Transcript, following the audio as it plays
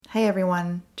Hey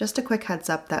everyone, just a quick heads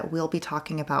up that we'll be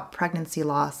talking about pregnancy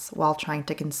loss while trying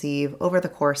to conceive over the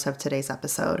course of today's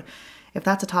episode. If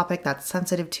that's a topic that's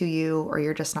sensitive to you or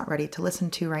you're just not ready to listen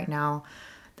to right now,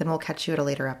 then we'll catch you at a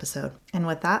later episode. And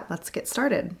with that, let's get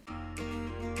started.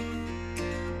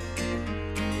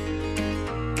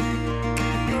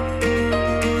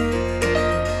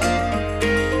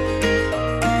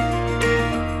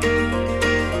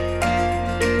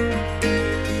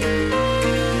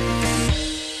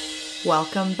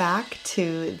 Welcome back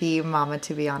to the Mama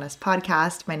to Be Honest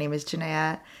podcast. My name is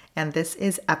Janaea, and this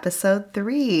is episode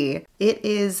 3. It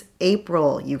is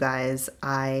April, you guys.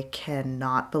 I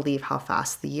cannot believe how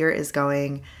fast the year is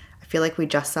going. I feel like we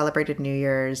just celebrated New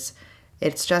Year's.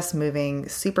 It's just moving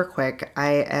super quick.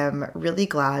 I am really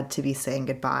glad to be saying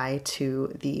goodbye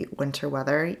to the winter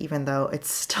weather, even though it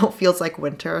still feels like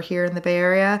winter here in the Bay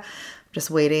Area. Just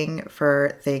waiting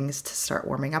for things to start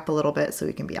warming up a little bit so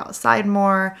we can be outside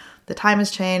more. The time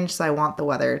has changed, so I want the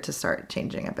weather to start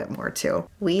changing a bit more too.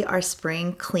 We are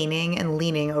spring cleaning and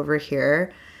leaning over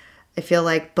here. I feel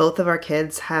like both of our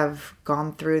kids have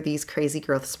gone through these crazy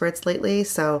growth spurts lately,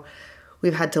 so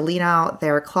we've had to lean out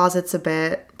their closets a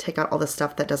bit, take out all the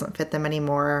stuff that doesn't fit them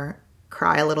anymore,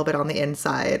 cry a little bit on the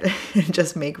inside, and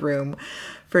just make room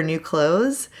for new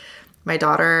clothes. My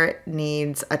daughter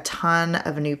needs a ton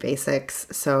of new basics,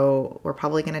 so we're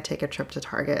probably going to take a trip to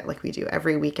Target like we do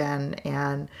every weekend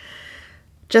and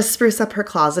just spruce up her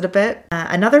closet a bit.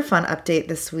 Another fun update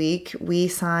this week, we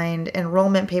signed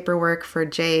enrollment paperwork for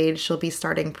Jade. She'll be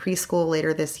starting preschool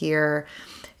later this year.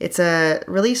 It's a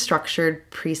really structured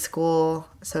preschool,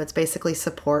 so it's basically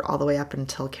support all the way up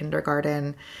until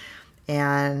kindergarten.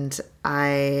 And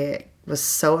I was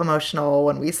so emotional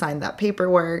when we signed that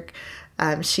paperwork.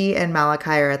 She and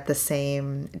Malachi are at the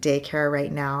same daycare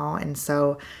right now, and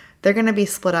so they're going to be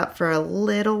split up for a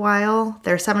little while.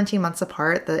 They're 17 months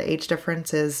apart. The age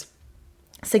difference is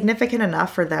significant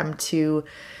enough for them to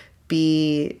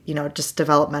be, just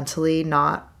developmentally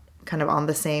not kind of on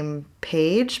the same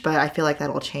page, but I feel like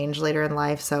that'll change later in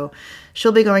life. So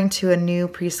she'll be going to a new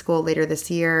preschool later this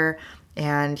year,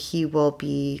 and he will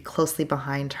be closely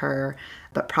behind her,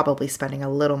 but probably spending a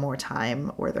little more time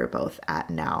where they're both at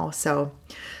now. So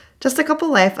just a couple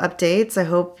life updates. I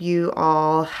hope you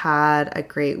all had a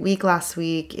great week last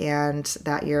week and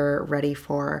that you're ready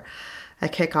for a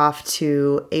kickoff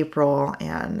to April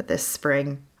and this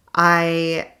spring.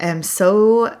 I am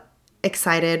so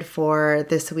excited for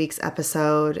this week's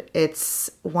episode. It's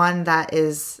one that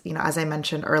is, as I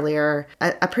mentioned earlier,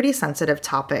 a pretty sensitive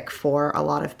topic for a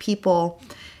lot of people.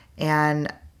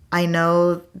 And I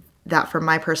know that from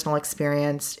my personal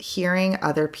experience, hearing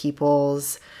other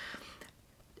people's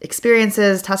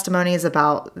experiences, testimonies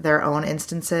about their own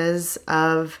instances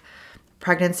of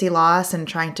pregnancy loss and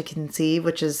trying to conceive,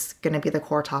 which is going to be the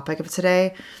core topic of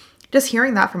today, just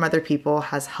hearing that from other people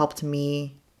has helped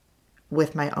me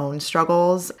with my own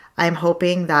struggles. I'm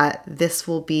hoping that this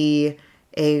will be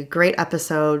a great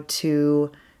episode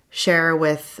to share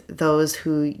with those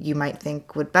who you might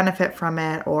think would benefit from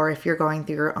it, or if you're going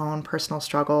through your own personal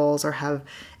struggles or have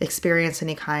experienced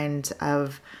any kind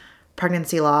of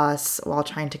pregnancy loss while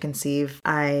trying to conceive.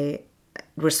 I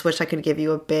just wish I could give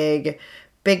you a big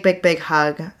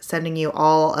hug, sending you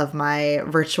all of my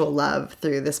virtual love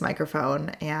through this microphone,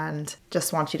 and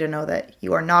just want you to know that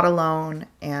you are not alone.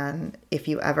 And if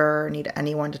you ever need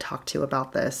anyone to talk to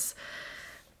about this,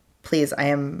 please, I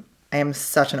am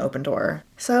such an open door.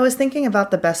 So I was thinking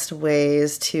about the best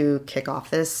ways to kick off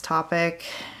this topic,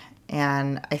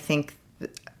 and I think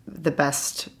the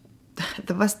best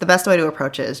way to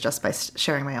approach it is just by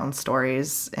sharing my own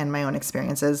stories and my own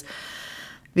experiences,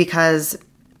 because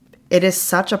it is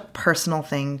such a personal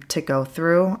thing to go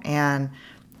through, and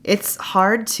it's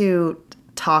hard to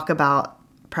talk about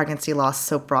pregnancy loss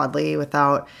so broadly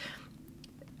without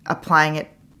applying it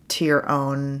to your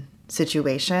own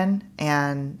situation.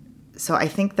 And so I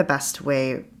think the best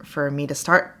way for me to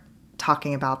start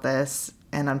talking about this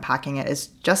and unpacking it is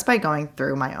just by going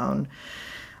through my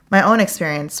own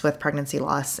experience with pregnancy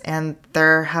loss, and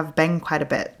there have been quite a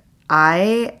bit.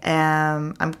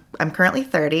 I'm currently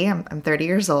 30. I'm 30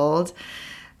 years old.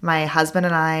 My husband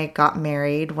and I got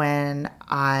married when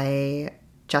I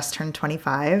just turned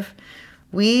 25.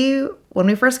 When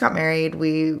we first got married,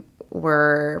 we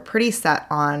were pretty set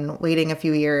on waiting a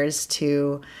few years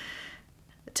to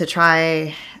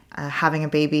try having a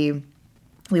baby.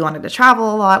 We wanted to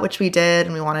travel a lot, which we did,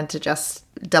 and we wanted to just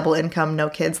double income, no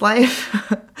kids life,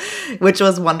 which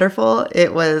was wonderful.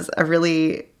 It was a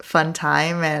really fun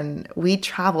time, and we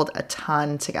traveled a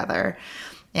ton together.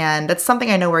 And that's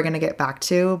something I know we're going to get back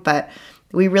to, but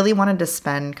we really wanted to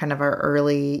spend kind of our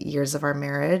early years of our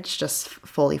marriage just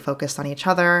fully focused on each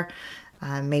other,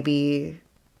 maybe,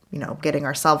 getting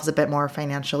ourselves a bit more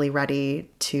financially ready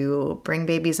to bring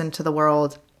babies into the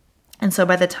world. And so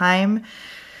by the time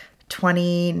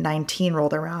 2019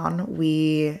 rolled around,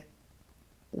 we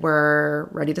were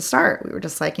ready to start. We were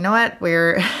just like, you know what,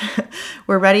 we're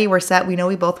ready, we're set. We know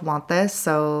we both want this,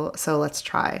 so let's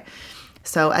try.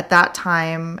 So at that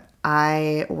time,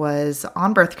 I was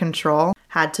on birth control,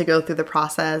 had to go through the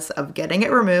process of getting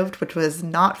it removed, which was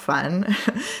not fun.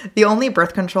 The only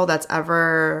birth control that's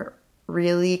ever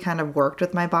really kind of worked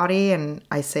with my body, and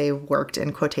I say worked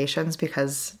in quotations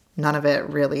because none of it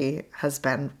really has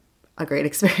been a great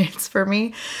experience for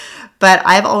me. But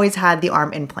I've always had the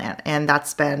arm implant, and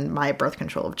that's been my birth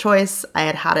control of choice. I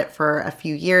had had it for a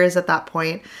few years at that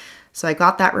point. So I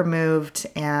got that removed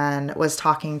and was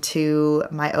talking to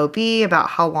my OB about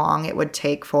how long it would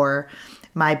take for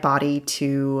my body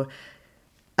to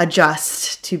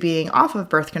adjust to being off of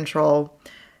birth control.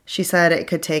 She said it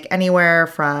could take anywhere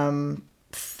from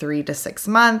 3 to 6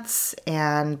 months.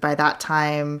 And by that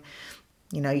time,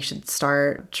 you should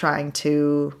start trying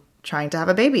to have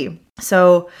a baby.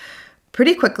 So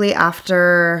pretty quickly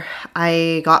after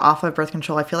I got off of birth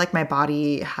control, I feel like my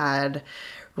body had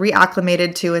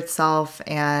reacclimated to itself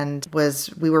and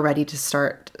we were ready to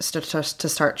start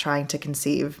trying to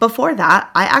conceive. Before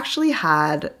that, I actually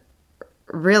had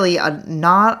really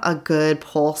not a good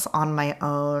pulse on my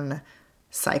own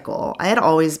cycle. I had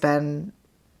always been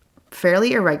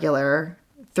fairly irregular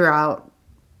throughout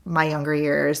my younger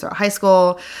years. Throughout high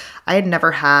school, I had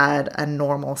never had a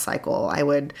normal cycle. I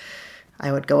would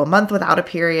go a month without a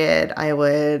period. I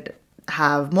would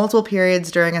have multiple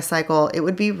periods during a cycle. It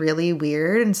would be really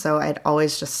weird. And so I'd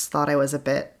always just thought I was a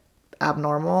bit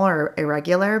abnormal or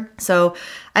irregular. So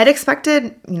I'd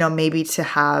expected, maybe to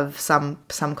have some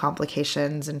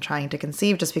complications in trying to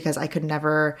conceive, just because I could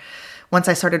never, once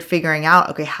I started figuring out,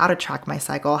 okay, how to track my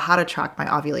cycle, how to track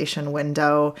my ovulation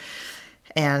window,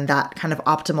 and that kind of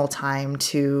optimal time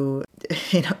to,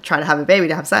 try to have a baby,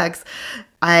 to have sex,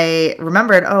 I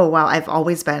remembered, oh, wow, I've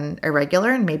always been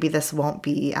irregular, and maybe this won't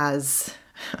be as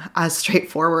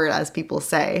straightforward as people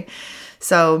say.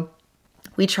 So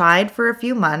we tried for a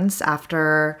few months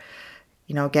after,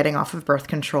 getting off of birth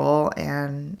control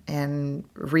and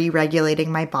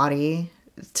re-regulating my body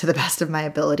to the best of my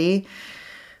ability.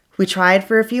 We tried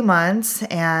for a few months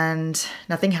and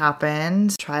nothing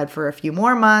happened. Tried for a few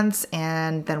more months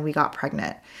and then we got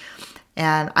pregnant.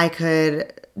 And I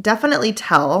could definitely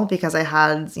tell, because I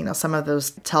had, some of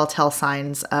those telltale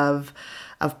signs of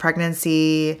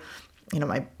pregnancy.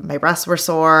 My breasts were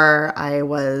sore. I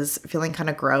was feeling kind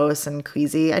of gross and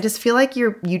queasy. I just feel like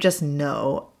you just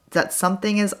know that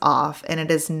something is off, and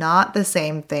it is not the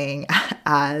same thing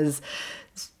as,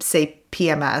 say,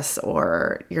 PMS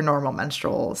or your normal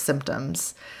menstrual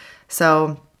symptoms.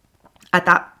 So at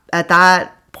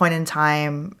that point in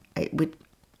time, I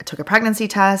took a pregnancy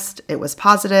test. It was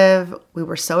positive. We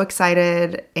were so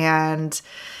excited, and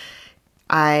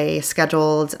I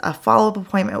scheduled a follow-up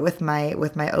appointment with my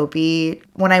OB.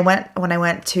 When I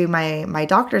went to my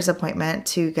doctor's appointment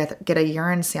to get a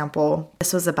urine sample,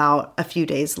 this was about a few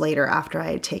days later after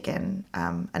I had taken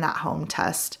an at-home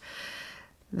test.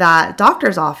 That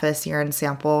doctor's office urine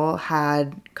sample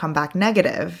had come back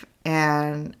negative,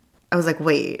 and I was like,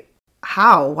 wait,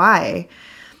 how? Why?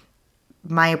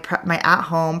 My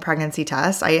at-home pregnancy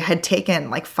test, I had taken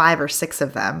like 5 or 6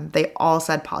 of them. They all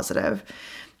said positive.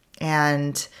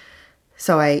 And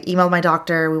so I emailed my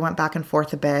doctor. We went back and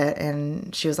forth a bit,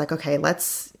 and she was like, okay,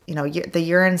 the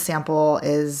urine sample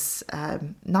is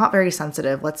not very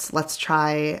sensitive. Let's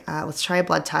try a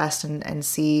blood test and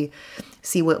see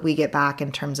what we get back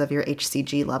in terms of your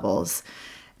HCG levels.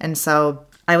 And so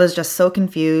I was just so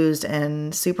confused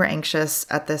and super anxious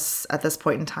at this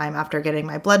point in time after getting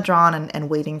my blood drawn and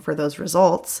waiting for those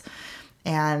results.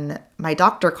 And my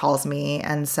doctor calls me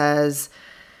and says,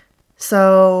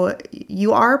 so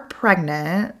you are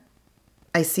pregnant.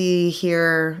 I see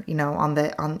here, on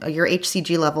your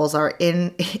HCG levels are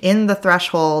in the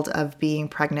threshold of being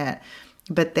pregnant,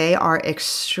 but they are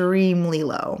extremely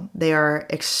low. They are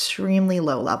extremely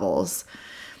low levels.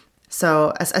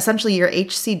 So essentially your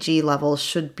HCG levels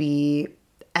should be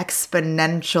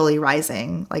exponentially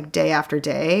rising, like day after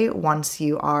day, once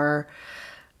you are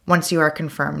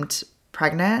confirmed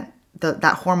pregnant.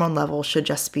 That hormone level should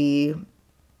just be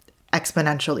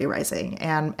exponentially rising,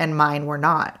 and mine were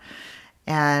not.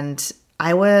 And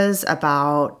I was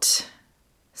about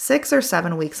 6 or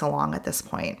 7 weeks along at this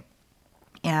point.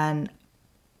 And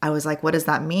I was like, what does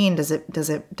that mean? Does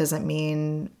it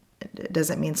mean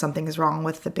something is wrong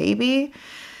with the baby?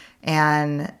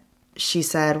 And she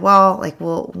said, well, like,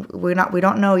 we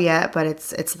don't know yet, but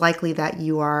it's likely that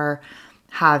you are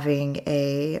having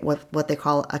what they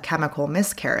call a chemical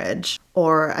miscarriage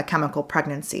or a chemical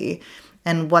pregnancy.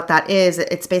 And what that is,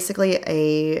 it's basically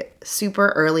a super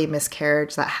early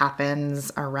miscarriage that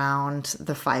happens around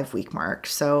the 5-week mark.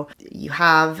 So you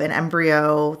have an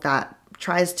embryo that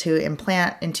tries to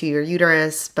implant into your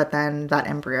uterus, but then that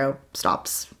embryo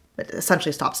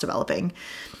essentially stops developing.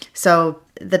 So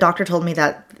the doctor told me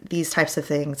that these types of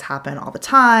things happen all the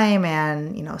time,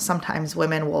 and sometimes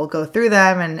women will go through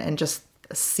them and just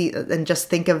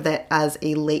think of it as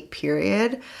a late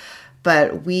period.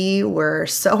 But we were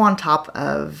so on top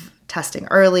of testing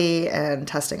early and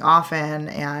testing often,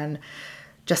 and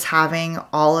just having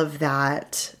all of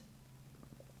that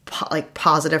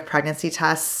positive pregnancy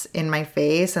tests in my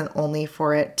face, and only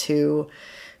for it to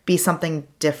be something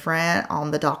different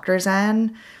on the doctor's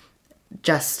end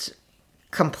just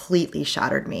completely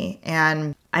shattered me.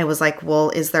 And I was like,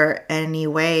 well, is there any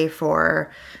way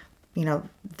for,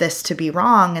 this to be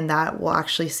wrong and that we'll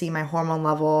actually see my hormone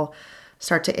level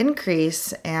start to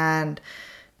increase? And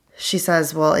she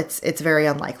says, well, it's very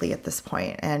unlikely at this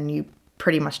point, and you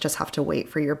pretty much just have to wait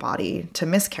for your body to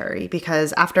miscarry.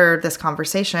 Because after this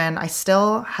conversation, I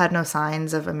still had no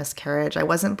signs of a miscarriage. I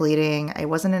wasn't bleeding. I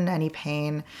wasn't in any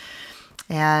pain.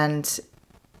 And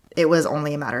it was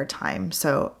only a matter of time.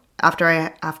 So after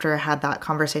I had that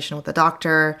conversation with the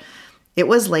doctor, it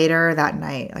was later that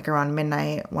night, like around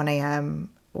midnight, 1 a.m.,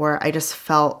 where I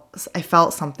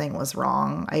felt something was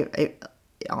wrong.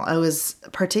 I was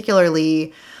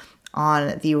particularly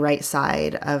on the right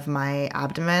side of my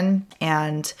abdomen,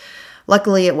 and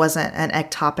luckily it wasn't an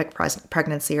ectopic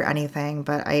pregnancy or anything,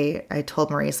 but I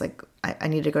told Maurice, like, I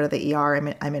need to go to the ER.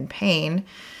 I'm in pain.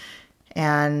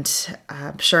 And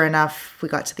sure enough, we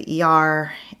got to the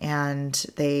ER, and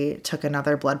they took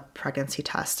another blood pregnancy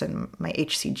test, and my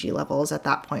HCG levels at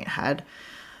that point had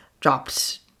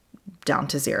dropped down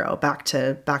to 0, back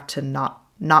to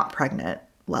not pregnant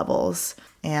levels.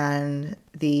 And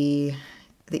the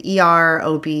ER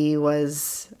OB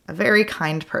was a very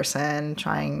kind person,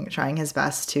 trying his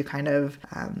best to kind of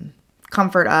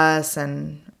comfort us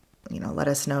and let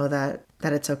us know that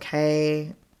it's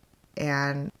okay.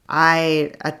 And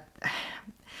I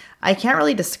can't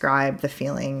really describe the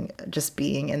feeling just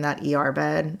being in that ER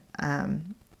bed,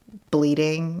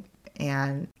 bleeding,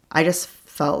 and I just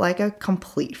felt like a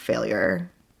complete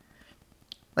failure.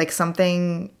 Like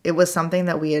it was something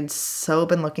that we had so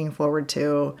been looking forward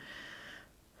to,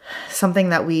 something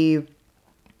that we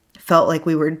felt like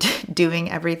we were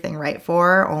doing everything right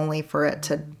for, only for it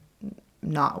to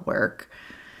not work.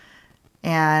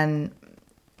 And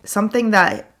something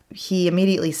that he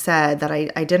immediately said that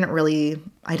I didn't really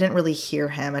hear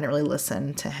him. I didn't really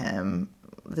listen to him,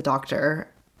 the doctor.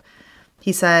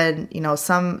 He said,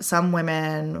 some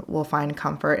women will find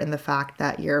comfort in the fact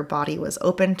that your body was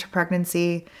open to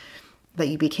pregnancy, that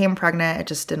you became pregnant. It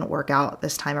just didn't work out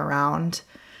this time around.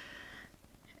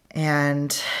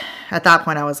 And at that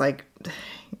point I was like,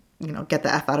 get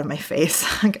the F out of my face.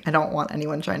 Like, I don't want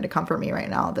anyone trying to comfort me right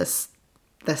now. This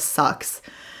sucks.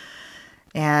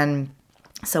 And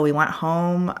so we went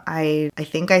home. I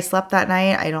think I slept that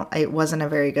night. It wasn't a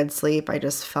very good sleep. I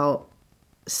just felt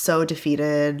so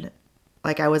defeated,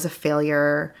 like I was a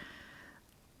failure,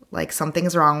 like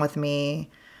something's wrong with me.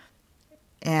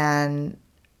 And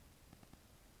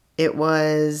it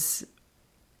was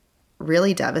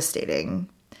really devastating.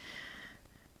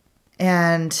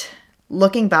 And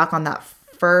looking back on that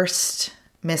first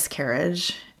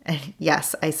miscarriage, and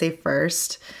yes, I say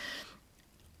first,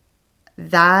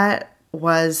 that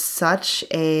was such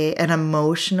an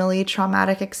emotionally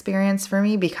traumatic experience for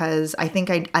me, because I think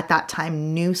I at that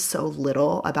time knew so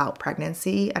little about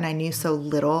pregnancy, and I knew so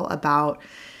little about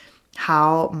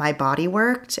how my body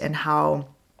worked and how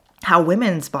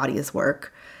women's bodies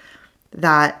work,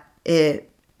 that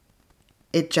it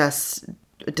just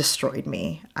destroyed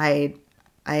me. I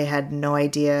had no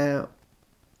idea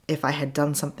if I had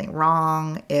done something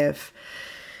wrong, if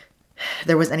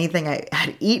there was anything I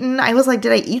had eaten. I was like,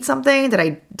 did I eat something?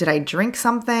 Did I drink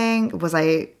something? Was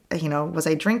I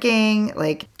drinking?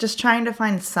 Like, just trying to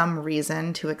find some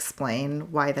reason to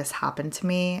explain why this happened to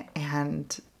me,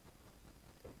 and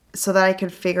so that I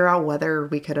could figure out whether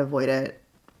we could avoid it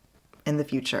in the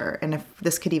future, and if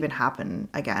this could even happen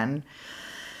again.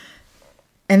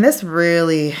 And this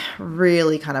really,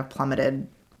 really kind of plummeted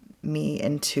me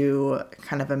into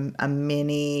kind of a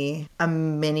mini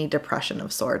depression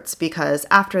of sorts, because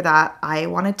after that I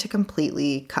wanted to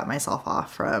completely cut myself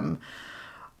off from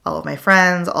all of my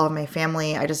friends, all of my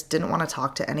family. I just didn't want to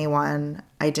talk to anyone.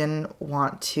 I didn't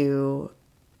want to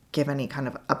give any kind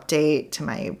of update to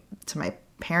my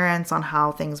parents on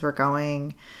how things were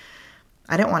going.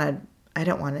 I didn't want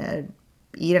to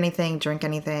eat anything, drink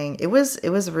anything. It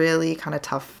was really kind of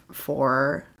tough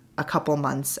for a couple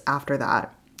months after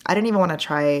that. I didn't even want to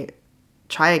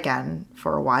try again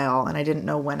for a while, and I didn't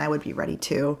know when I would be ready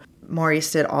to.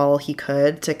 Maurice did all he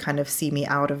could to kind of see me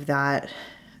out of that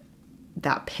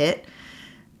pit.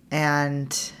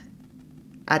 And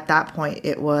at that point,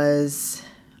 it was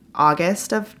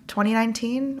August of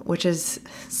 2019, which is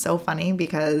so funny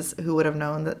because who would have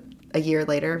known that a year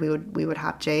later we would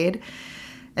have Jade.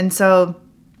 And so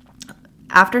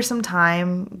after some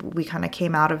time, we kind of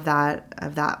came out of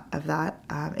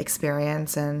that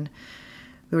experience, and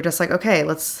we were just like, okay,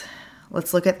 let's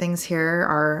look at things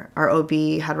here. Our OB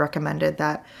had recommended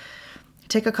that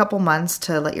take a couple months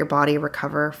to let your body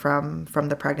recover from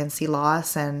the pregnancy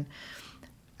loss, and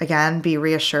again, be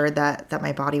reassured that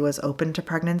my body was open to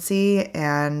pregnancy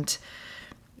and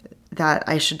that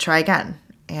I should try again,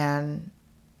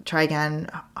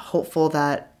 hopeful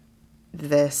that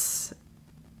this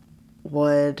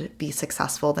would be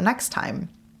successful the next time.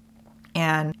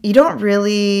 And you don't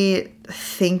really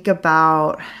think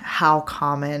about how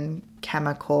common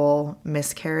chemical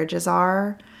miscarriages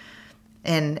are,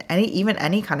 and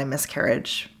any kind of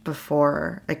miscarriage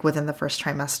before, like within the first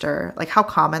trimester, like how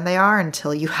common they are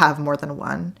until you have more than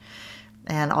one.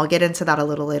 And I'll get into that a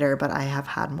little later, but I have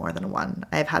had more than one.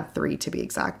 I've had 3 to be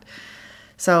exact.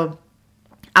 So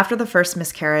after the first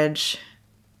miscarriage,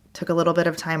 took a little bit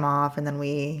of time off, and then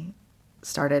we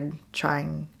started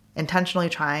intentionally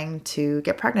trying to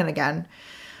get pregnant again.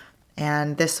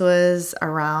 And this was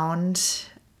around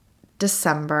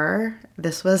December.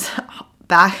 This was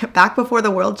back before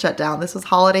the world shut down. This was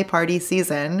holiday party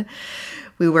season.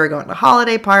 We were going to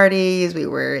holiday parties. We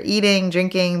were eating,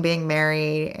 drinking, being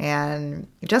merry, and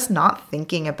just not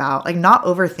thinking about, not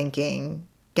overthinking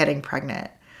getting pregnant.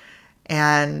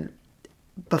 And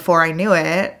before I knew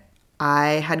it,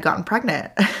 I had gotten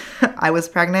pregnant. I was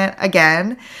pregnant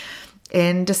again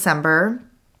in December,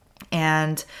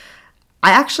 and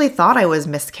I actually thought I was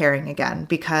miscarrying again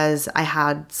because I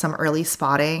had some early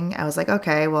spotting. I was like,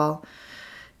 okay, well,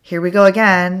 here we go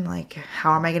again. Like,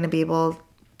 how am I going to be able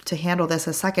to handle this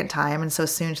a second time and so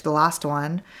soon to the last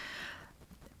one?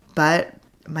 But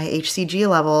my HCG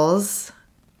levels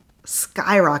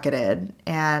skyrocketed,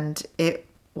 and it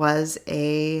was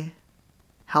a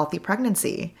healthy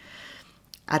pregnancy.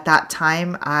 At that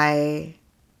time, I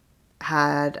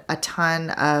had a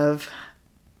ton of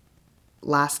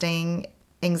lasting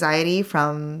anxiety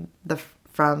from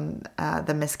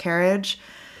the miscarriage.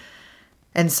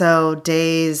 And so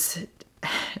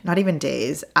not even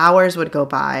days, hours would go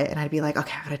by, and I'd be like,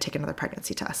 okay, I gotta take another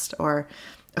pregnancy test, or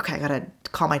okay, I gotta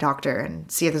call my doctor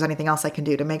and see if there's anything else I can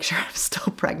do to make sure I'm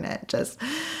still pregnant. Just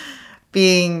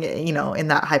being, in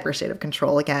that hyper state of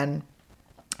control again.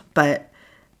 But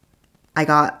I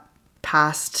got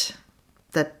past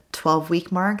the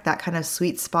 12-week mark, that kind of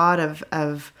sweet spot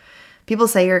of people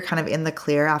say you're kind of in the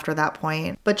clear after that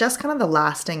point. But just kind of the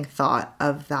lasting thought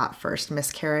of that first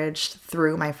miscarriage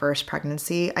through my first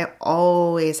pregnancy, I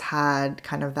always had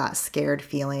kind of that scared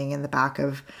feeling in the back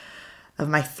of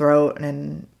my throat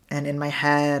and in my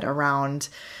head around,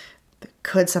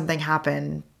 could something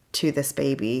happen to this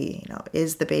baby?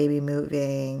 Is the baby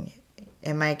moving?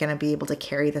 Am I going to be able to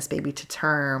carry this baby to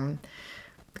term?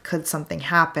 Could something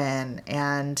happen?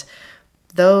 And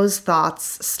those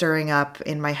thoughts stirring up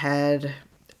in my head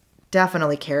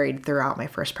definitely carried throughout my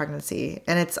first pregnancy.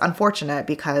 And it's unfortunate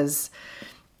because,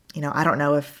 I don't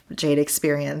know if Jade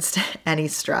experienced any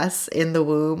stress in the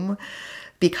womb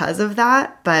because of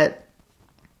that, but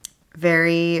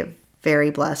very,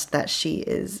 very blessed that she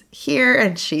is here,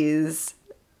 and she's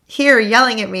here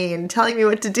yelling at me and telling me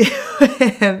what to do.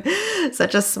 And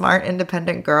such a smart,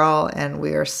 independent girl. And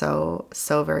we are so,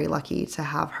 so very lucky to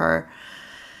have her.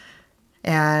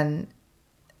 And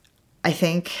I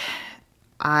think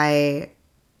the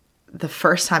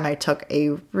first time I took a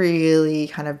really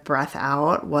kind of breath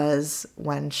out was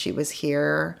when she was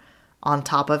here on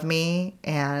top of me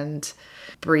and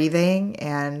breathing,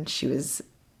 and she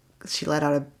let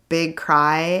out a big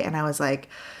cry, and I was like,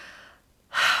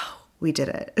 we did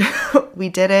it. We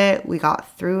did it. We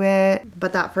got through it.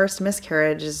 But that first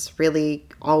miscarriage is really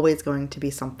always going to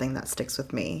be something that sticks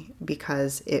with me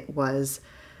because it was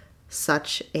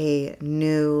such a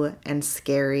new and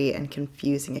scary and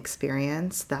confusing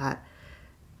experience that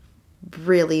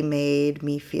really made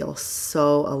me feel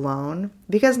so alone,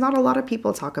 because not a lot of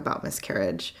people talk about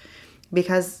miscarriage,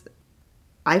 because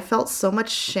I felt so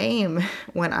much shame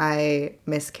when I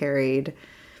miscarried.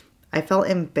 I felt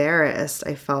embarrassed.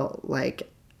 I felt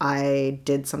like I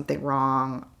did something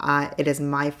wrong. It is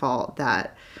my fault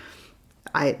that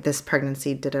this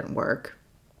pregnancy didn't work.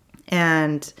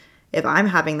 And if I'm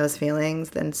having those feelings,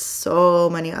 then so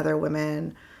many other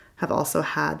women have also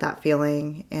had that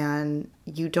feeling. And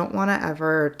you don't want to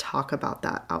ever talk about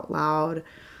that out loud.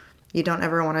 You don't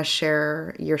ever want to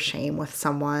share your shame with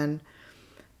someone.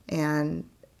 And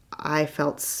I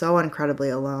felt so incredibly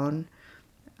alone.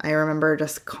 I remember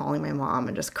just calling my mom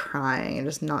and just crying and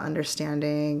just not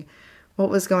understanding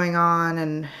what was going on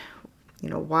and,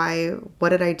 what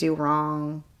did I do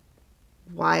wrong?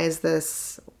 Why is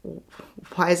this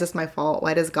my fault?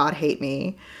 Why does God hate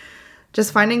me?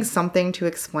 Just finding something to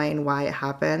explain why it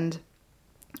happened.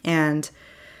 And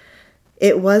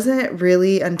it wasn't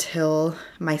really until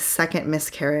my second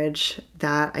miscarriage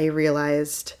that I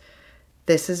realized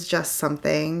this is just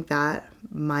something that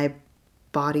my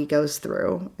body goes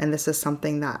through, and this is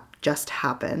something that just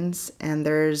happens, and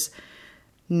there's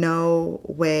no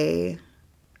way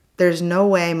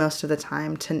most of the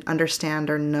time to understand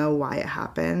or know why it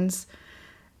happens.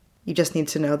 You just need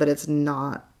to know that it's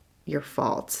not your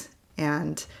fault.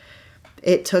 And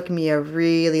it took me a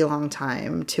really long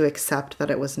time to accept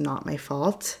that it was not my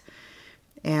fault.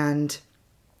 And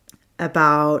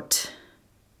about,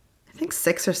 I think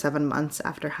 6 or 7 months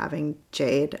after having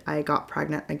Jade, I got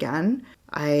pregnant again.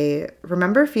 I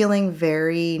remember feeling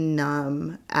very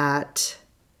numb at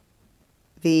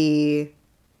the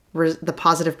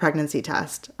positive pregnancy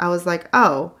test. I was like,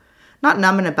 oh, not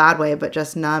numb in a bad way, but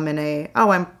just numb in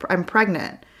I'm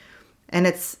pregnant. And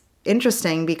it's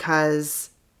interesting because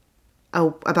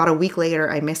about a week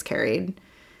later, I miscarried.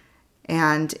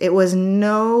 And it was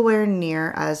nowhere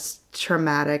near as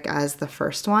traumatic as the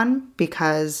first one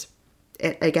because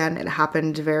it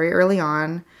happened very early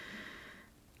on.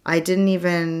 I didn't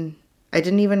even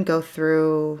go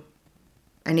through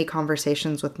any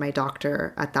conversations with my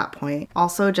doctor at that point.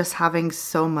 Also, just having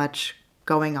so much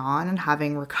going on and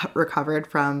having recovered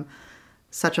from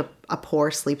such a poor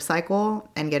sleep cycle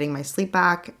and getting my sleep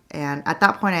back. And at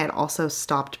that point, I had also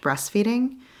stopped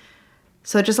breastfeeding.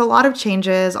 So just a lot of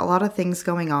changes, a lot of things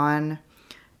going on.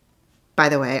 By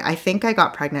the way, I think I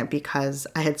got pregnant because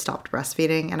I had stopped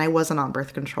breastfeeding and I wasn't on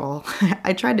birth control.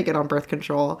 I tried to get on birth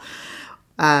control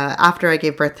after I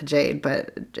gave birth to Jade,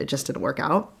 but it just didn't work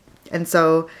out. And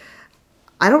so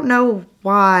I don't know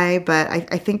why, but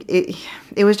I think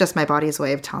it was just my body's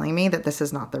way of telling me that this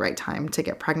is not the right time to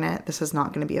get pregnant. This is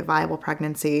not going to be a viable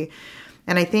pregnancy.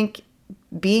 And I think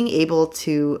being able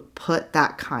to put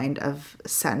that kind of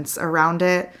sense around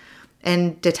it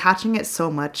and detaching it so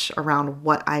much around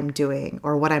what I'm doing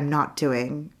or what I'm not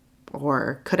doing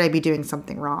or could I be doing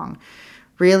something wrong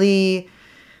really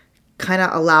kind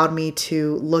of allowed me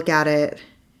to look at it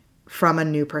from a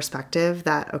new perspective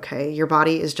that, okay, your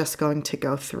body is just going to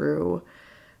go through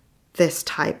this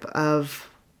type of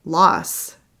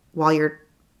loss while you're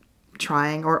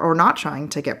trying or not trying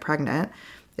to get pregnant.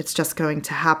 It's just going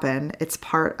to happen. It's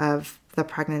part of the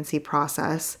pregnancy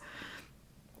process.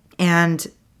 And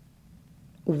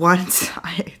once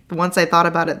I thought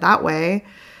about it that way,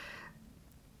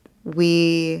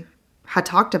 we had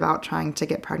talked about trying to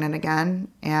get pregnant again.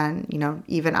 And,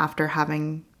 even after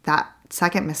having that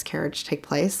second miscarriage take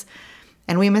place,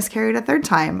 and we miscarried a third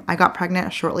time. I got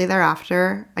pregnant shortly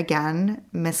thereafter, again,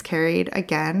 miscarried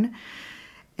again.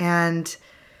 And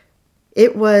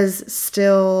it was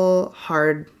still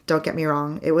hard. Don't get me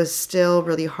wrong. It was still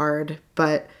really hard,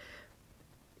 but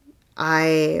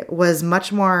I was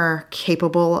much more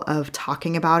capable of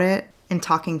talking about it and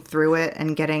talking through it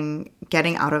and getting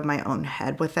out of my own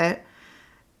head with it,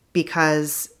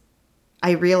 because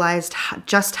I realized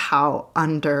just how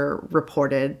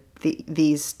underreported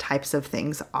these types of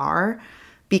things are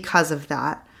because of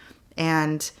that.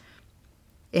 And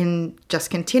in just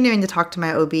continuing to talk to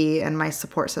my OB and my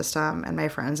support system and my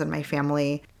friends and my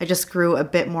family, I just grew a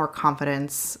bit more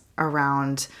confidence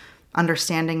around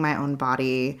understanding my own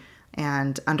body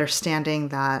and understanding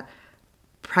that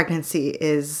pregnancy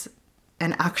is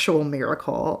an actual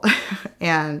miracle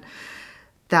and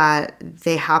that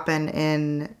they happen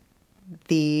in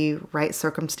the right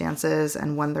circumstances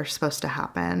and when they're supposed to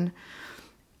happen.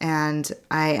 And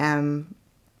I am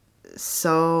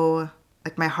so,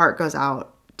 my heart goes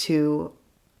out to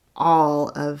all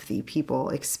of the people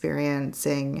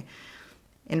experiencing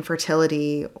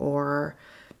infertility or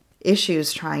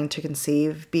issues trying to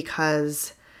conceive,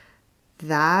 because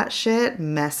that shit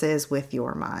messes with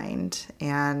your mind.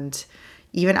 And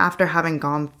even after having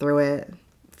gone through it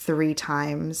 3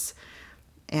 times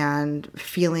and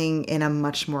feeling in a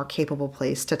much more capable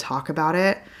place to talk about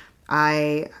it,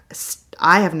 I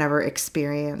have never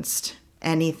experienced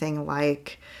anything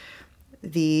like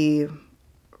the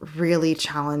really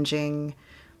challenging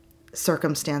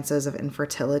circumstances of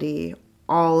infertility,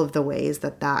 all of the ways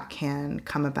that that can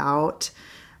come about.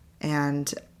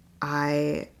 And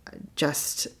I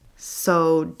just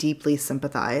so deeply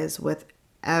sympathize with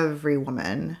every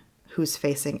woman who's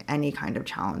facing any kind of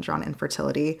challenge around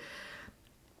infertility.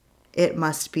 It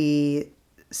must be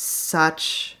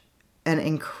such an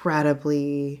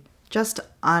incredibly just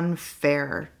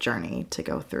unfair journey to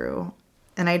go through.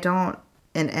 And I don't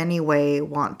in any way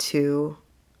want to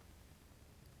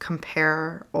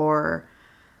compare or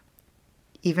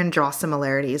even draw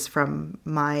similarities from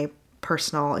my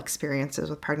personal experiences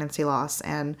with pregnancy loss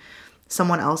and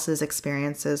someone else's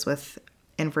experiences with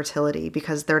infertility,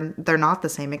 because they're not the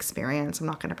same experience. I'm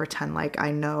not going to pretend like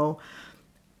I know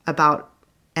about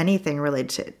anything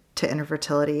related to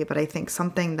infertility, but I think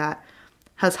something that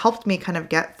has helped me kind of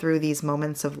get through these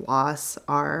moments of loss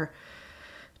are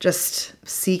just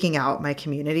seeking out my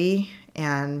community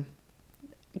and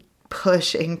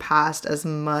pushing past as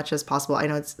much as possible. I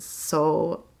know it's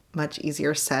so much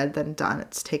easier said than done.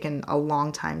 It's taken a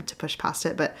long time to push past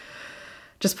it, but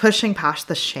just pushing past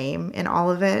the shame in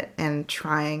all of it and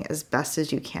trying as best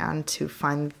as you can to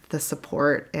find the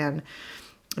support and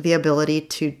the ability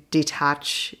to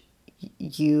detach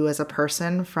you as a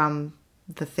person from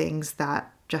the things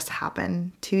that just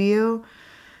happen to you,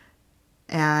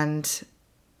 and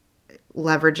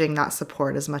leveraging that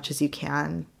support as much as you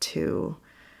can to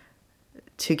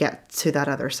get to that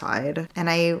other side. And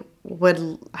I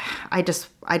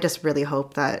just really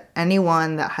hope that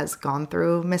anyone that has gone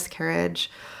through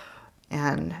miscarriage,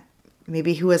 and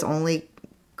maybe who has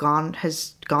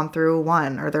gone through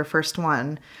one or their first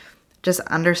one, just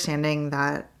understanding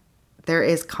that there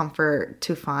is comfort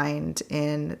to find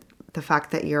in the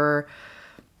fact that your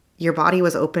body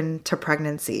was open to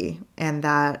pregnancy and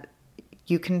that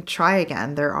you can try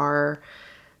again. There are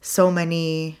so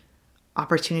many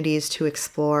opportunities to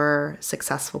explore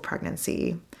successful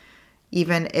pregnancy,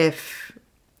 even if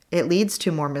it leads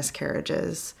to more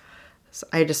miscarriages. So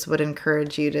I just would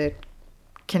encourage you to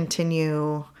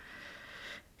continue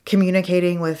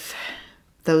communicating with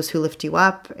those who lift you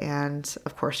up and,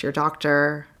 of course, your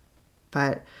doctor.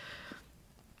 But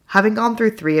having gone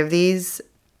through 3 of these,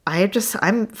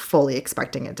 I'm fully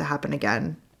expecting it to happen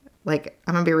again. Like,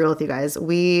 I'm gonna be real with you guys.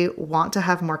 We want to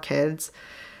have more kids.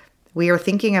 We are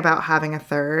thinking about having a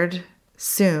 3rd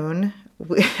soon.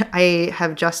 I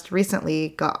have just recently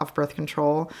got off birth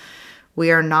control.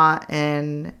 We are not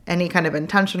in any kind of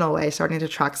intentional way starting to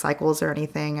track cycles or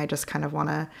anything. I just kind of want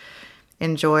to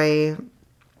enjoy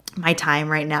my time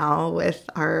right now with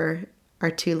our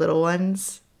 2 little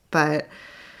ones. But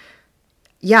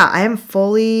yeah, I am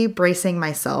fully bracing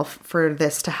myself for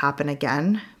this to happen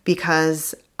again,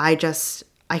 because I can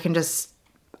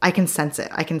sense it.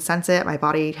 I can sense it. My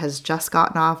body has just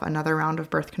gotten off another round of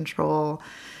birth control,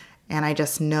 and I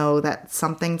just know that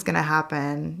something's going to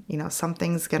happen.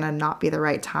 Something's going to not be the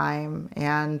right time,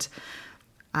 and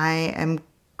I am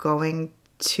going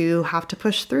to have to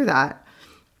push through that.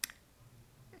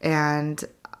 And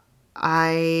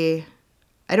I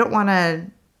don't want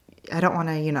to,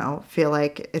 feel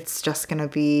like it's just going to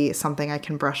be something I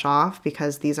can brush off,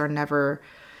 because these are never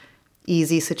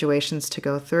easy situations to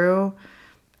go through.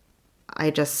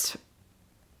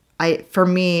 For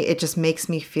me, it just makes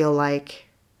me feel like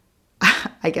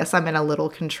I guess I'm in a little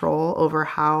control over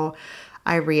how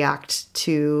I react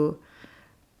to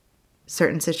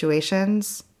certain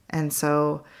situations. And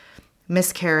so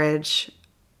miscarriage,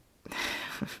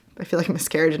 I feel like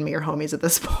miscarriage and me are homies at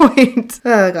this point.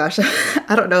 Oh gosh,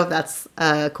 I don't know if that's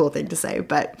a cool thing to say,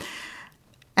 but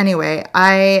anyway,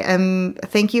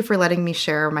 thank you for letting me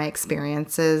share my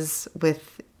experiences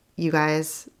with you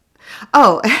guys.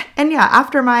 Oh, and yeah,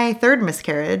 after my 3rd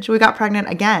miscarriage, we got pregnant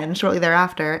again shortly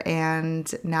thereafter,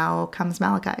 and now comes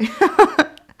Malachi.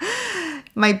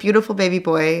 My beautiful baby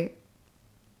boy.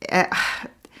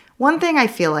 One thing I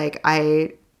feel like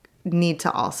I need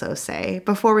to also say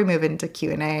before we move into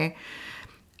Q&A,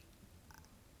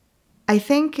 I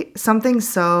think something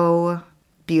so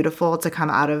beautiful to come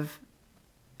out of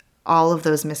all of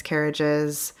those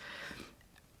miscarriages,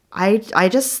 I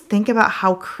just think about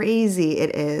how crazy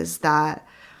it is that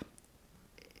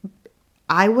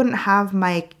I wouldn't have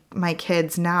my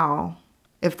kids now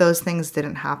if those things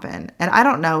didn't happen. And I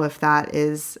don't know if that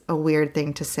is a weird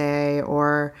thing to say,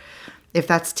 or if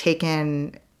that's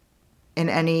taken in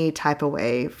any type of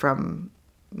way from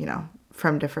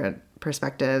different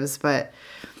perspectives. But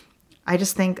I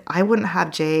just think I wouldn't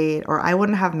have Jade or I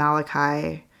wouldn't have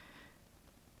Malachi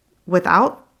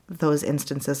without those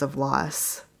instances of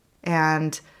loss.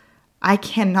 And I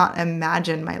cannot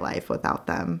imagine my life without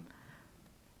them.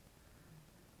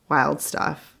 wild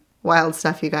stuff. Wild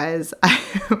stuff, you guys.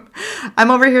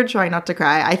 I'm over here trying not to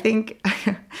cry. I think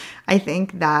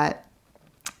that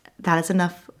is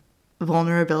enough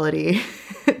vulnerability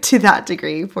to that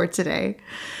degree for today.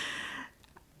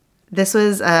 This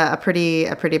was a pretty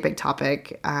big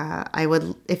topic.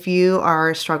 If you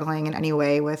are struggling in any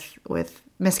way with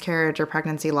miscarriage or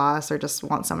pregnancy loss, or just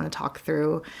want someone to talk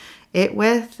through it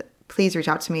with, please reach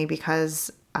out to me, because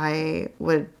I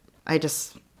would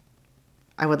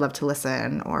love to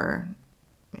listen, or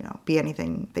be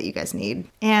anything that you guys need.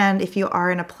 And if you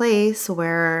are in a place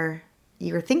where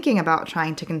you're thinking about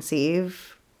trying to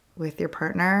conceive with your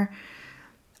partner,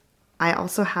 I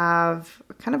also have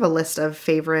kind of a list of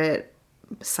favorite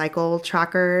cycle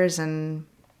trackers and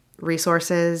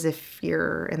resources if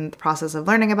you're in the process of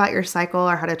learning about your cycle,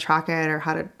 or how to track it, or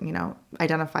how to,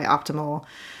 identify optimal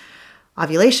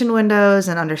ovulation windows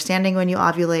and understanding when you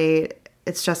ovulate.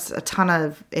 It's just a ton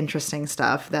of interesting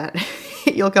stuff that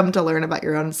you'll come to learn about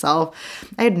your own self.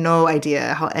 I had no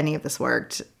idea how any of this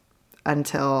worked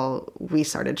until we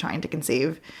started trying to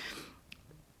conceive.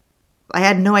 I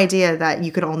had no idea that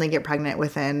you could only get pregnant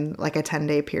within like a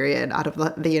 10-day period out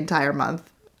of the entire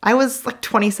month. I was like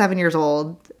 27 years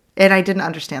old and I didn't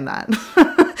understand that.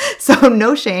 So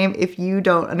no shame if you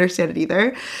don't understand it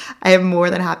either. I am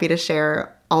more than happy to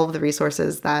share all of the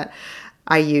resources that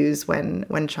I use when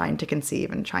trying to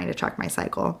conceive and trying to track my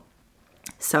cycle.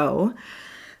 So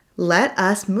let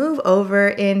us move over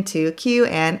into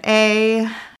Q&A.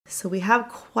 So we have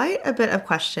quite a bit of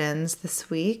questions this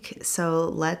week, so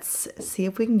let's see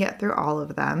if we can get through all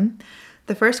of them.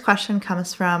 The first question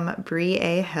comes from Bree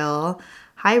A. Hill.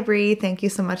 Hi, Bree. Thank you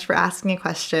so much for asking a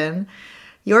question.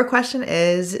 Your question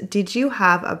is, did you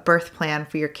have a birth plan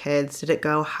for your kids? Did it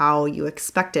go how you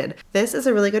expected? This is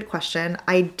a really good question.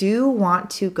 I do want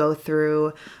to go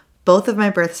through both of my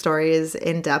birth stories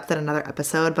in depth in another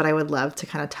episode, but I would love to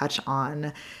kind of touch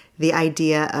on the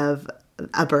idea of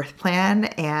a birth plan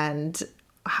and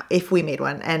if we made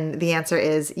one. And the answer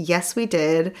is yes, we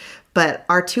did, but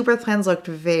our two birth plans looked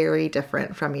very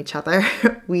different from each other.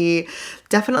 We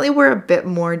definitely were a bit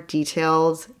more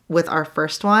detailed with our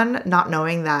first one, not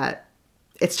knowing that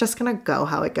it's just going to go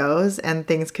how it goes and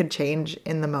things could change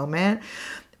in the moment.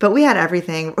 But we had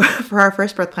everything for our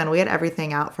first birth plan. We had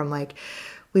everything out from like,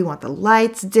 we want the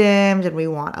lights dimmed and we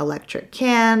want electric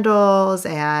candles,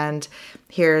 and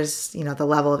here's, the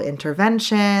level of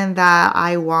intervention that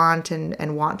I want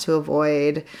and want to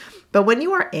avoid. But when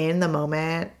you are in the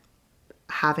moment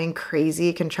having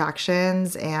crazy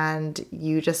contractions and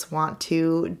you just want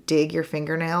to dig your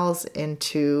fingernails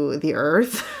into the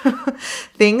earth,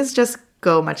 things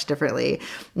go much differently.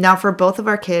 Now, for both of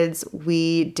our kids,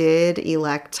 we did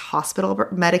elect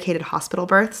medicated hospital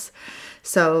births.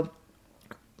 So,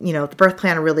 the birth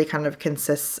plan really kind of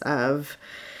consists of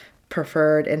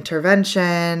preferred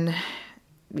intervention,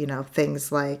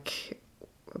 things like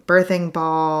birthing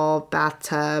ball,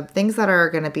 bathtub, things that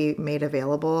are going to be made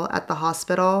available at the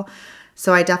hospital.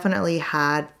 So I definitely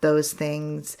had those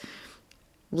things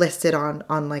listed on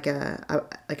like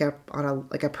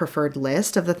a preferred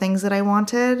list of the things that I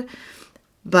wanted.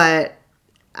 But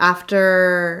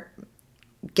after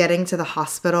getting to the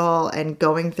hospital and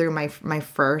going through my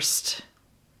first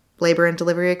labor and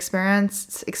delivery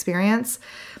experience,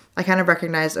 I kind of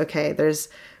recognized, okay, there's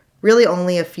really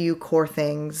only a few core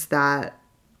things that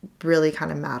really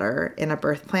kind of matter in a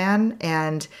birth plan.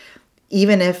 And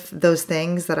even if those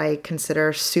things that I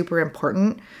consider super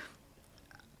important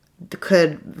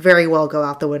could very well go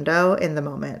out the window in the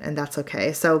moment, and that's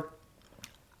okay. So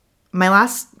for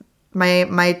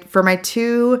my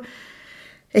two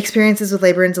experiences with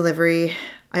labor and delivery,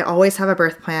 I always have a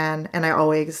birth plan and I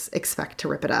always expect to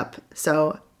rip it up.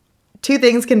 So two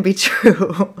things can be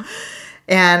true.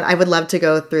 And I would love to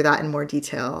go through that in more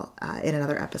detail in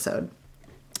another episode.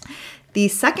 The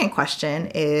second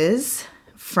question is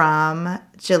from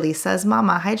Jaleesa's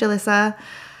mama. Hi, Jalisa.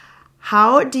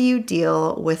 How do you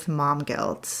deal with mom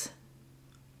guilt?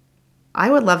 I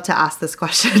would love to ask this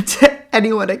question to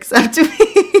anyone except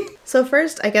me. So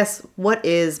first, I guess, what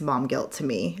is mom guilt to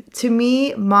me? To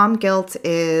me, mom guilt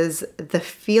is the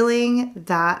feeling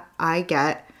that I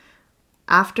get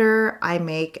after I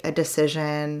make a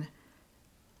decision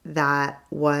that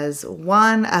was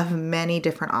one of many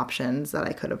different options that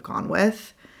I could have gone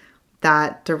with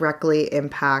that directly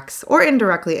impacts or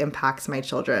indirectly impacts my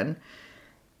children.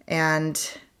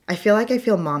 And I feel like I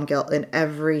feel mom guilt in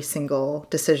every single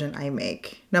decision I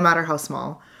make, no matter how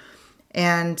small.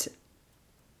 And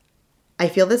I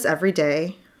feel this every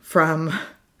day, from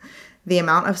the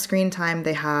amount of screen time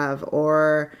they have,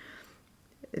 or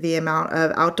the amount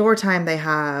of outdoor time they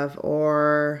have,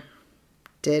 or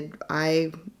Did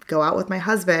I go out with my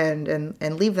husband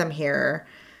and leave them here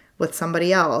with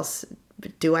somebody else?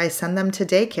 Do I send them to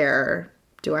daycare?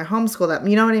 Do I homeschool them?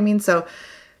 You know what I mean? So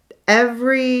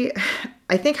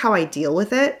I think how I deal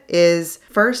with it is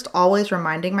first always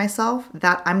reminding myself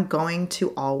that I'm going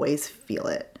to always feel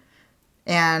it.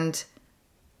 And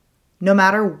no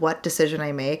matter what decision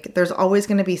I make, there's always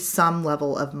going to be some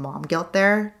level of mom guilt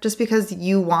there just because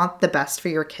you want the best for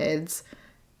your kids.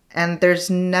 And there's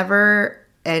no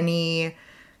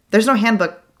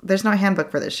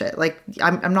handbook for this shit. Like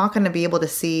I'm not going to be able to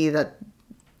see that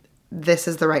this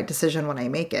is the right decision when I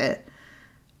make it.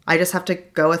 I just have to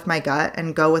go with my gut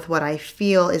and go with what I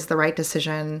feel is the right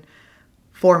decision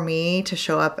for me to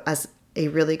show up as a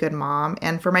really good mom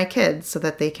and for my kids so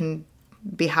that they can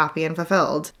be happy and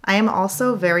fulfilled. I am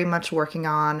also very much working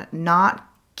on not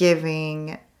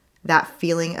giving that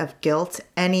feeling of guilt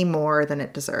any more than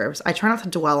it deserves. I try not to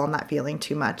dwell on that feeling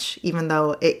too much, even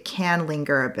though it can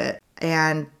linger a bit.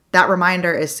 And that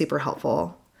reminder is super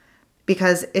helpful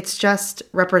because it's just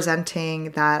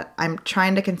representing that I'm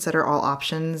trying to consider all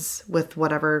options with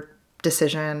whatever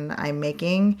decision I'm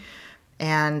making.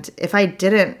 And if I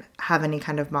didn't have any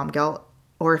kind of mom guilt,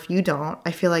 or if you don't,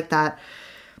 I feel like that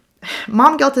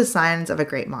mom guilt is signs of a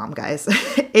great mom, guys.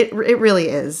 It really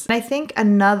is. And I think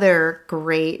another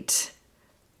great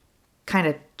kind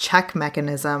of check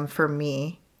mechanism for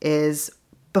me is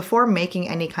before making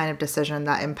any kind of decision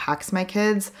that impacts my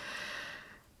kids,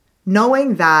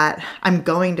 knowing that I'm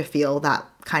going to feel that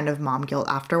kind of mom guilt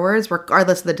afterwards,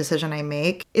 regardless of the decision I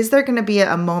make. Is there going to be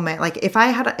a moment, like if I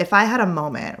had a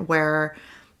moment where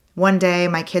one day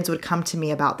my kids would come to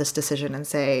me about this decision and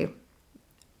say,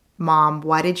 Mom,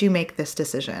 why did you make this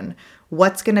decision?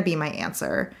 What's going to be my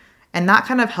answer? And that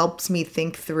kind of helps me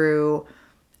think through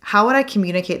how would I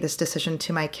communicate this decision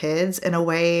to my kids in a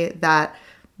way that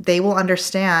they will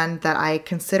understand that I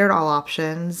considered all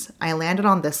options. I landed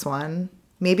on this one.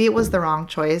 Maybe it was the wrong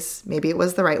choice. Maybe it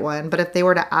was the right one. But if they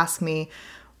were to ask me,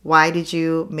 why did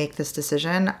you make this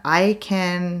decision? I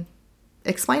can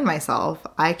explain myself.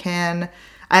 I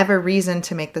have a reason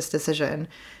to make this decision.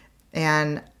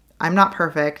 And I'm not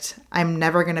perfect. I'm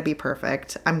never going to be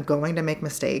perfect. I'm going to make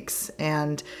mistakes.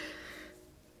 And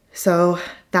so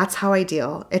that's how I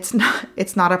deal. It's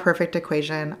not a perfect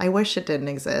equation. I wish it didn't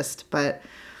exist, but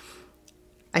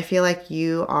I feel like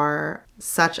you are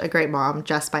such a great mom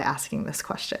just by asking this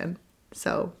question.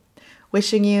 So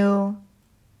wishing you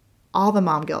all the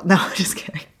mom guilt. No, just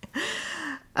kidding.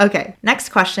 Okay, next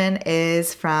question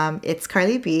is from It's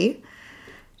Carly B.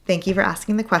 Thank you for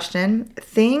asking the question.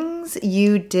 Things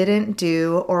you didn't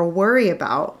do or worry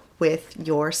about with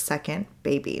your second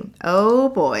baby. Oh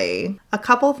boy. A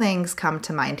couple things come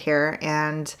to mind here,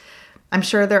 and I'm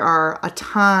sure there are a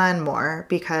ton more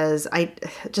because my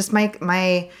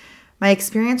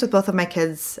experience with both of my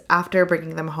kids after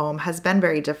bringing them home has been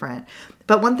very different.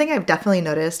 But one thing I've definitely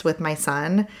noticed with my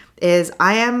son is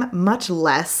I am much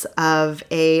less of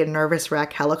a nervous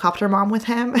wreck helicopter mom with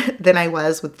him than I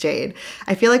was with Jade.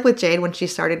 I feel like with Jade, when she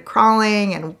started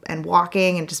crawling and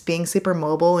walking and just being super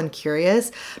mobile and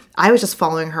curious, I was just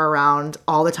following her around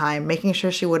all the time, making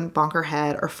sure she wouldn't bonk her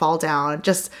head or fall down,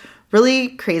 just really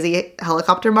crazy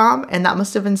helicopter mom. And that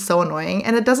must have been so annoying.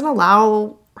 And it didn't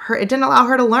allow her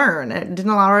to learn. It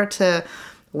didn't allow her to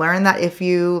learn that if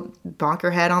you bonk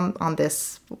your head on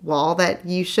this wall that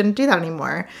you shouldn't do that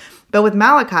anymore. But with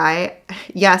Malachi,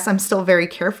 yes, I'm still very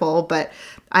careful, but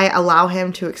I allow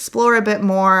him to explore a bit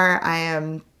more. I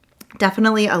am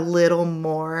definitely a little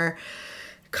more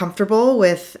comfortable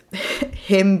with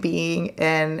him being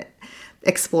an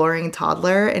exploring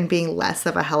toddler and being less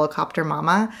of a helicopter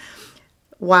mama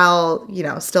while,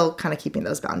 still kind of keeping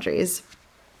those boundaries.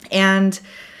 And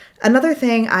another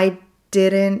thing I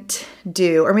didn't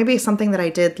do, or maybe something that I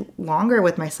did longer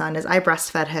with my son, is I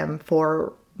breastfed him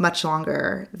for much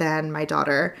longer than my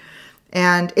daughter.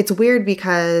 And it's weird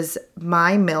because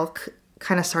my milk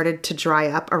kind of started to dry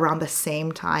up around the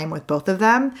same time with both of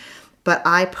them. But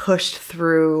I pushed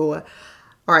through,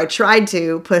 or I tried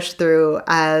to push through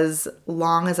as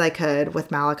long as I could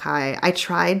with Malachi. I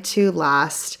tried to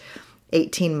last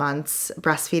 18 months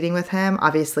breastfeeding with him.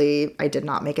 Obviously, I did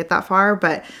not make it that far,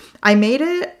 but I made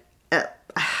it,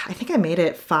 I think I made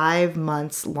it 5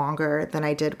 months longer than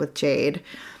I did with Jade.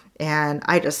 And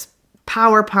I just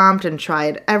power pumped and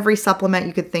tried every supplement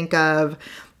you could think of.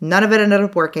 None of it ended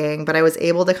up working, but I was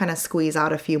able to kind of squeeze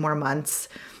out a few more months,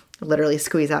 literally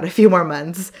squeeze out a few more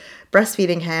months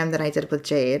breastfeeding him than I did with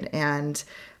Jade. And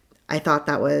I thought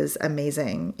that was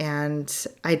amazing. And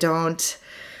I don't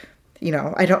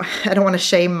want to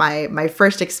shame my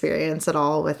first experience at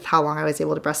all with how long I was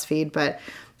able to breastfeed, but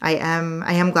I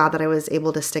am glad that I was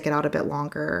able to stick it out a bit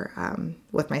longer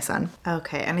with my son.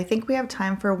 Okay, and I think we have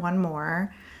time for one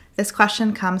more. This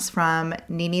question comes from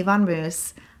Nini Von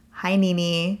Moose. Hi,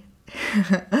 Nini.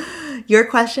 Your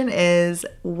question is,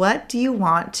 what do you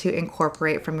want to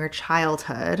incorporate from your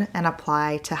childhood and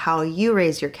apply to how you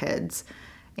raise your kids?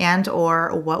 And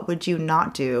or what would you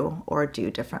not do or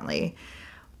do differently?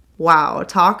 Wow,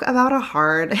 talk about a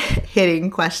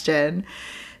hard-hitting question.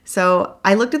 So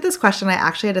I looked at this question. I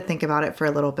actually had to think about it for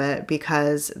a little bit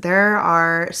because there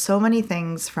are so many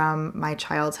things from my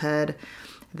childhood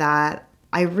that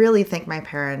I really think my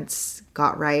parents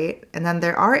got right. And then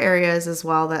there are areas as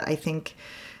well that I think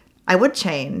I would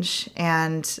change.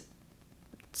 And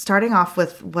starting off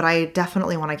with what I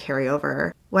definitely want to carry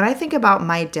over. When I think about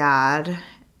my dad,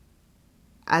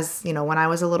 as you know, when I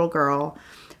was a little girl,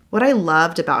 what I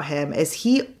loved about him is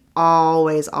he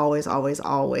always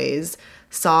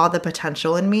saw the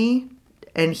potential in me.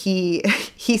 And he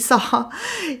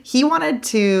wanted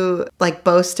to like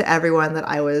boast to everyone that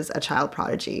I was a child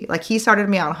prodigy. Like he started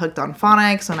me on Hooked on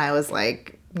Phonics when I was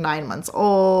like 9 months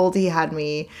old. He had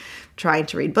me trying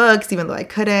to read books even though I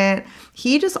couldn't.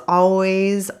 He just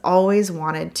always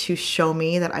wanted to show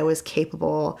me that I was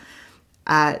capable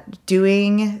at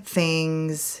doing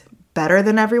things better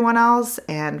than everyone else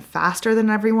and faster than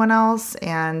everyone else.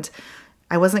 And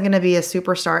I wasn't going to be a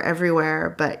superstar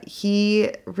everywhere, but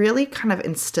he really kind of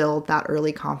instilled that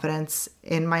early confidence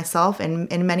in myself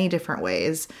in many different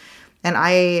ways. And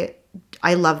I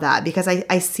love that because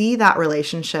I see that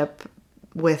relationship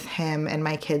with him and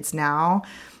my kids now.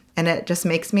 And it just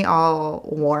makes me all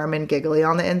warm and giggly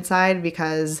on the inside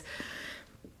because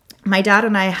my dad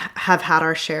and I have had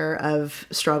our share of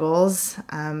struggles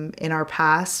in our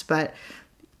past, but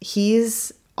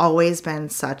he's always been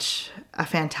such a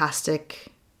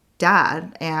fantastic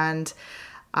dad, and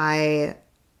I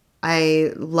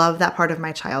love that part of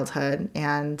my childhood,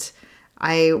 and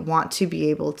I want to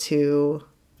be able to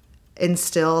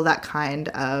instill that kind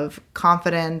of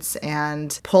confidence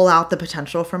and pull out the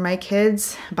potential from my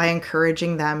kids by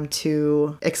encouraging them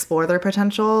to explore their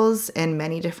potentials in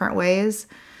many different ways.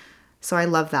 So I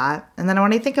love that. And then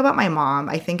when I think about my mom,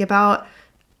 I think about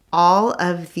all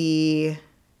of the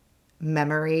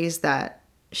memories that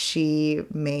she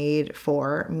made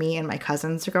for me and my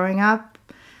cousins growing up,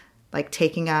 like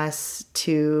taking us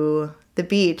to the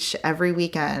beach every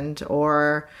weekend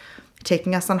or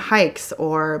taking us on hikes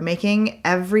or making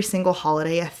every single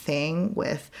holiday a thing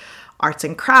with arts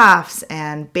and crafts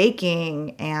and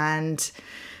baking and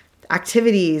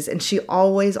activities. And she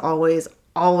always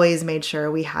made sure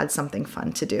we had something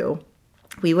fun to do.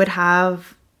 We would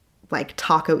have like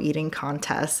taco eating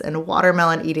contests and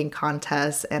watermelon eating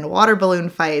contests and water balloon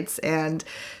fights. And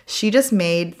she just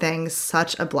made things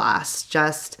such a blast,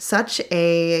 just such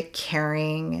a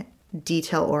caring,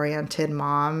 detail-oriented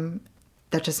mom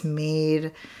that just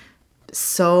made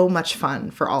so much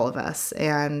fun for all of us.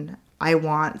 And I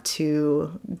want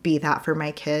to be that for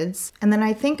my kids. And then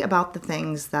I think about the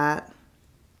things that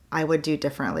I would do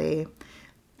differently.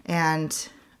 And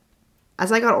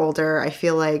as I got older, I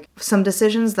feel like some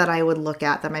decisions that I would look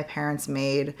at that my parents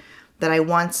made that I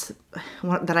once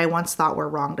thought were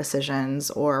wrong decisions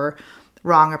or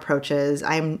wrong approaches,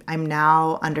 I'm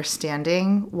now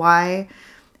understanding why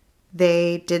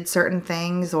they did certain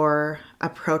things or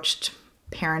approached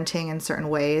parenting in certain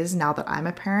ways now that I'm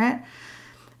a parent.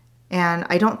 And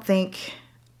I don't think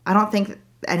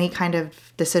any kind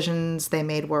of decisions they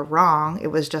made were wrong. It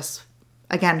was just,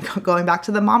 again, going back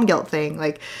to the mom guilt thing,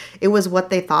 like it was what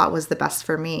they thought was the best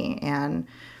for me and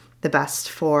the best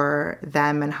for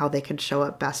them and how they could show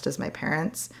up best as my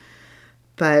parents.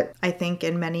 But I think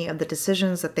in many of the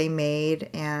decisions that they made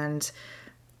and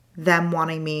them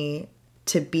wanting me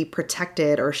to be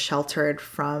protected or sheltered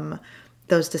from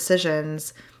those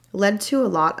decisions led to a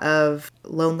lot of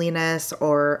loneliness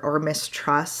or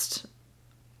mistrust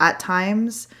at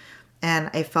times. And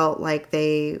I felt like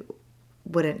they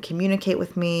wouldn't communicate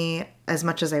with me as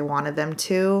much as I wanted them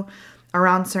to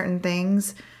around certain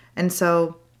things. And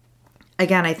so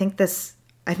again, I think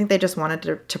they just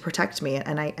wanted to protect me,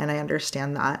 and I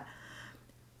understand that.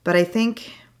 But I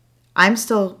think I'm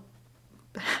still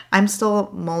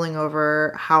mulling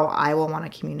over how I will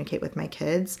want to communicate with my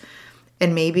kids.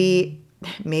 And maybe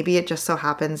it just so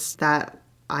happens that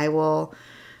I will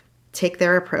take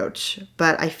their approach.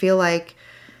 But I feel like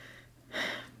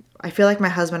my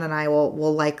husband and I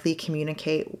will likely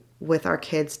communicate with our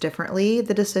kids differently,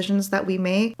 the decisions that we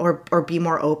make, or be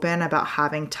more open about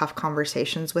having tough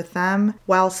conversations with them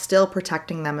while still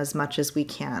protecting them as much as we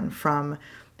can from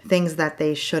things that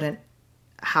they shouldn't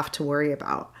have to worry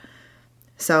about.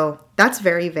 So that's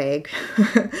very vague.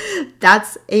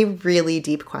 That's a really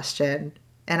deep question.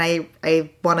 And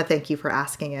I want to thank you for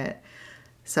asking it.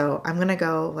 So I'm going to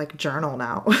go like journal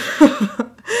now.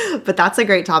 But that's a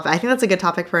great topic. I think that's a good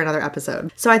topic for another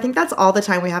episode. So I think that's all the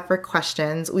time we have for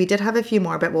questions. We did have a few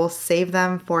more, but we'll save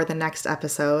them for the next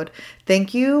episode.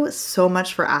 Thank you so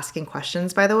much for asking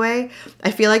questions, by the way.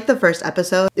 I feel like the first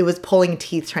episode, it was pulling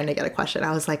teeth trying to get a question.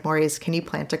 I was like, Maurice, can you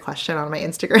plant a question on my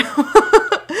Instagram?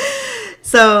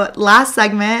 So last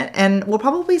segment, and we'll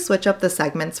probably switch up the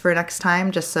segments for next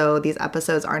time just so these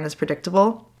episodes aren't as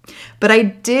predictable. But I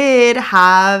did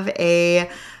have a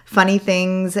funny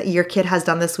things your kid has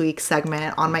done this week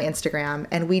segment on my Instagram,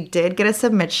 and we did get a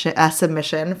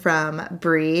submission from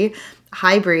Bree.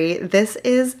 Hi, Bree. This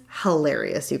is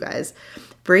hilarious, you guys.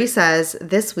 Bree says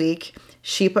this week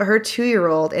she put her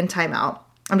 2-year-old in timeout.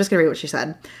 I'm just going to read what she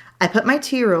said. I put my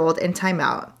 2-year-old in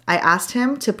timeout. I asked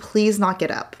him to please not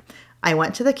get up. I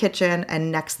went to the kitchen,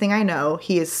 and next thing I know,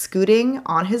 he is scooting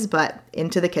on his butt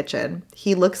into the kitchen.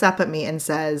 He looks up at me and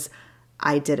says,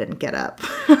 I didn't get up.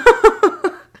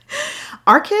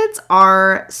 Our kids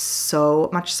are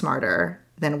so much smarter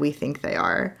than we think they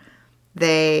are.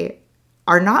 Toddlers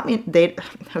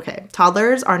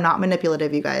are not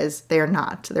manipulative, you guys. They are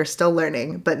not. They're still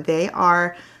learning, but they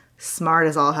are smart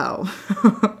as all hell.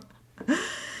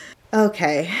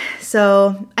 Okay,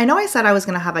 so I know I said I was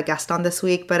going to have a guest on this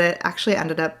week, but it actually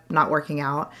ended up not working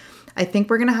out. I think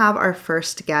we're going to have our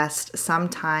first guest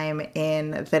sometime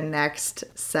in the next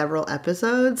several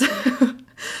episodes.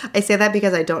 I say that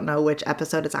because I don't know which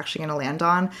episode it's actually going to land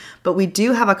on, but we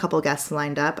do have a couple guests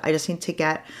lined up. I just need to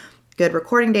get good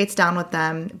recording dates down with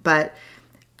them, but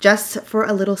just for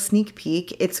a little sneak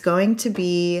peek, it's going to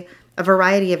be a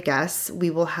variety of guests. We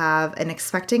will have an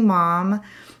expecting mom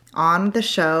on the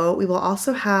show. We will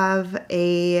also have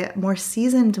a more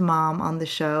seasoned mom on the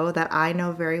show that I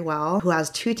know very well, who has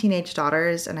 2 teenage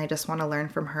daughters, and I just want to learn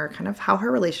from her kind of how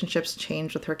her relationships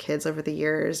changed with her kids over the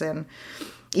years, and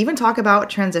even talk about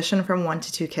transition from 1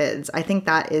 to 2 kids. I think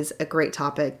that is a great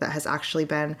topic that has actually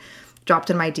been dropped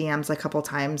in my DMs a couple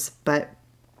times, but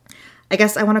I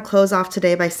guess I want to close off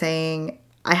today by saying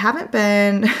I haven't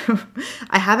been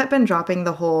dropping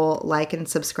the whole like and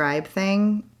subscribe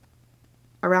thing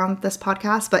around this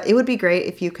podcast, but it would be great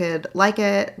if you could like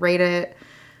it, rate it,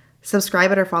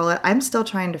 subscribe it, or follow it. I'm still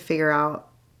trying to figure out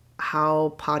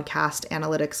how podcast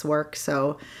analytics work,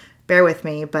 so bear with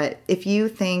me. But if you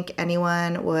think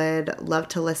anyone would love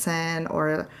to listen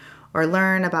or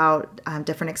learn about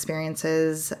different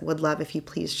experiences, would love if you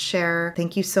please share.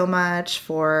 Thank you so much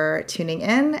for tuning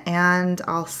in, and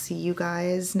I'll see you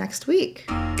guys next week.